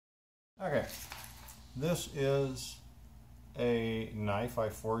Okay, this is a knife I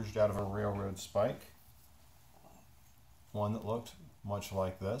forged out of a railroad spike. One that looked much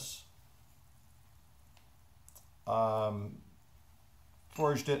like this. Forged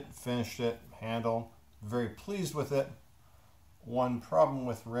it, finished it, handle, very pleased with it. One problem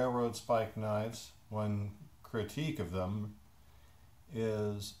with railroad spike knives, one critique of them,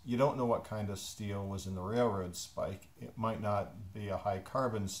 is you don't know what kind of steel was in the railroad spike. It might not be a high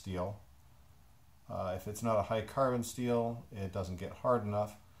carbon steel. If it's not a high carbon steel, it doesn't get hard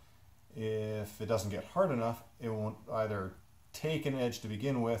enough. If it doesn't get hard enough, it won't either take an edge to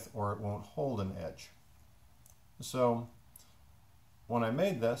begin with or it won't hold an edge. So when I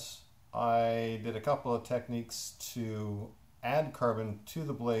made this, I did a couple of techniques to add carbon to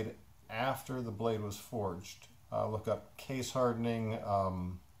the blade after the blade was forged. Look up case hardening,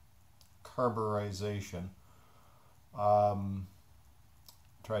 carburization.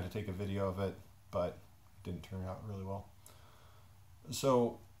 Tried to take a video of it, but it didn't turn out really well.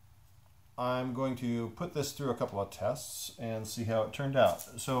 So I'm going to put this through a couple of tests and see how it turned out.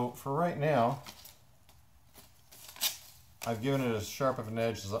 So for right now, I've given it as sharp of an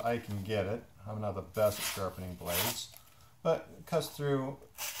edge as I can get it. I'm not the best at sharpening blades, but it cuts through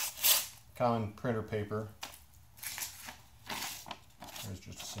common printer paper. There's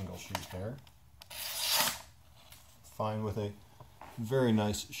just a single sheet there. Fine with a very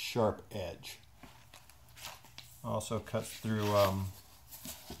nice sharp edge. Also cuts through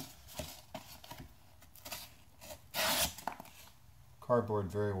cardboard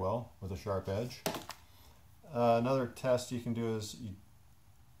very well with a sharp edge. Another test you can do is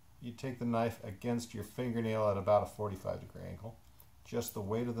you take the knife against your fingernail at about a 45-degree angle, just the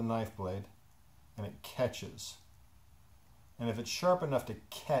weight of the knife blade, and it catches. And if it's sharp enough to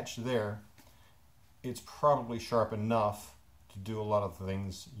catch there, it's probably sharp enough to do a lot of the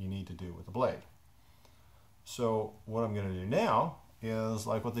things you need to do with the blade. So what I'm going to do now is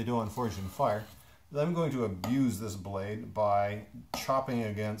like what they do on Forged in Fire. I'm going to abuse this blade by chopping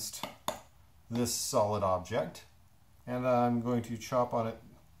against this solid object, and I'm going to chop on it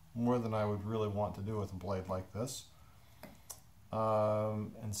more than I would really want to do with a blade like this,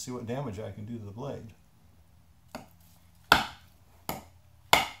 and see what damage I can do to the blade.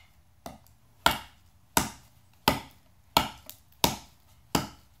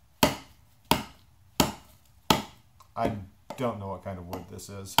 I don't know what kind of wood this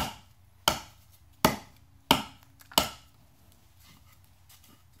is.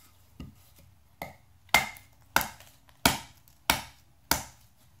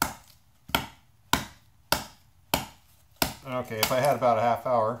 Okay, if I had about a half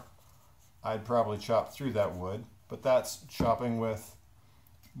hour, I'd probably chop through that wood, but that's chopping with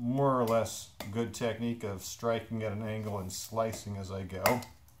more or less good technique of striking at an angle and slicing as I go,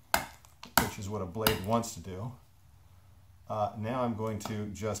 which is what a blade wants to do. Now I'm going to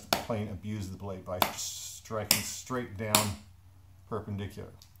just plain abuse the blade by striking straight down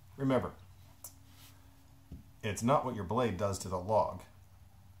perpendicular. Remember, it's not what your blade does to the log,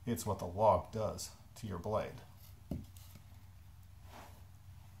 it's what the log does to your blade.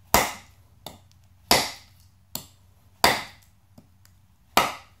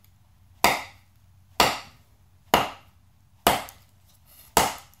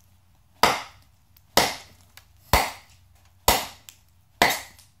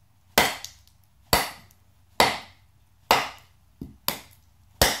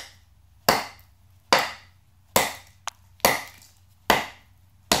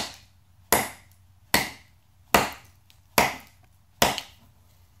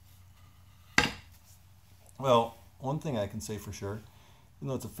 Well, one thing I can say for sure, even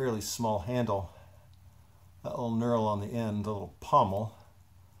though it's a fairly small handle, that little knurl on the end, the little pommel,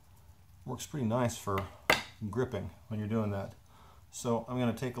 works pretty nice for gripping when you're doing that. So I'm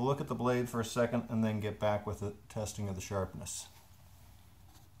going to take a look at the blade for a second and then get back with the testing of the sharpness.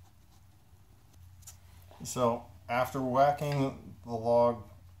 So after whacking the log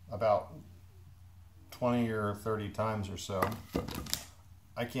about 20 or 30 times or so,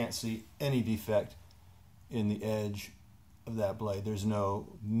 I can't see any defect in the edge of that blade. There's no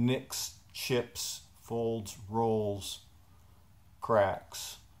nicks, chips, folds, rolls,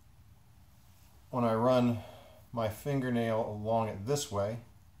 cracks. When I run my fingernail along it this way,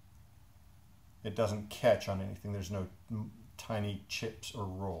 it doesn't catch on anything. There's no tiny chips or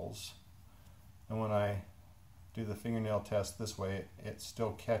rolls. And when I do the fingernail test this way, it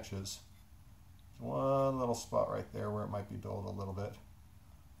still catches. There's one little spot right there where it might be dulled a little bit,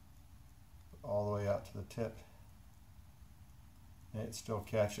 all the way out to the tip, and it still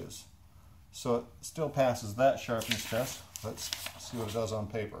catches. So it still passes that sharpness test. Let's see what it does on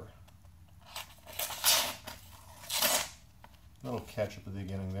paper. Little catch at the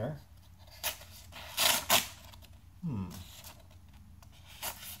beginning there.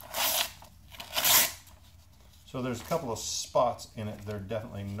 So there's a couple of spots in it that are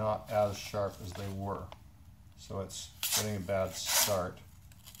definitely not as sharp as they were. So it's getting a bad start.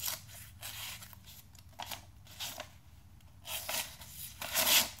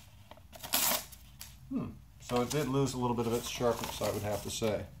 So it did lose a little bit of its sharpness, I would have to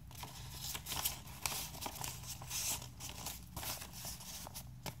say.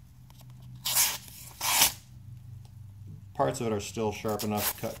 Parts of it are still sharp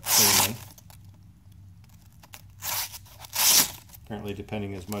enough to cut cleanly. Apparently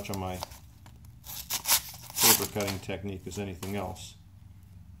depending as much on my paper cutting technique as anything else.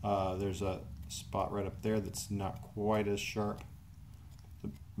 There's a spot right up there that's not quite as sharp.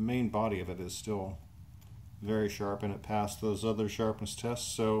 The main body of it is still very sharp, and it passed those other sharpness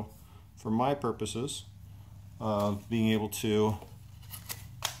tests. So for my purposes of being able to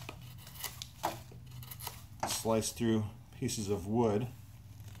slice through pieces of wood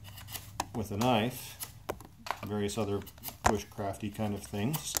with a knife, various other bushcrafty kind of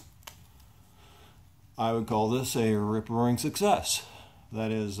things, I would call this a rip-roaring success. That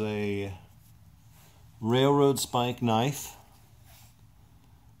is a railroad spike knife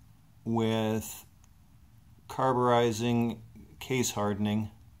with carburizing case hardening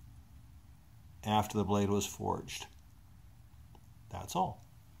after the blade was forged. That's all.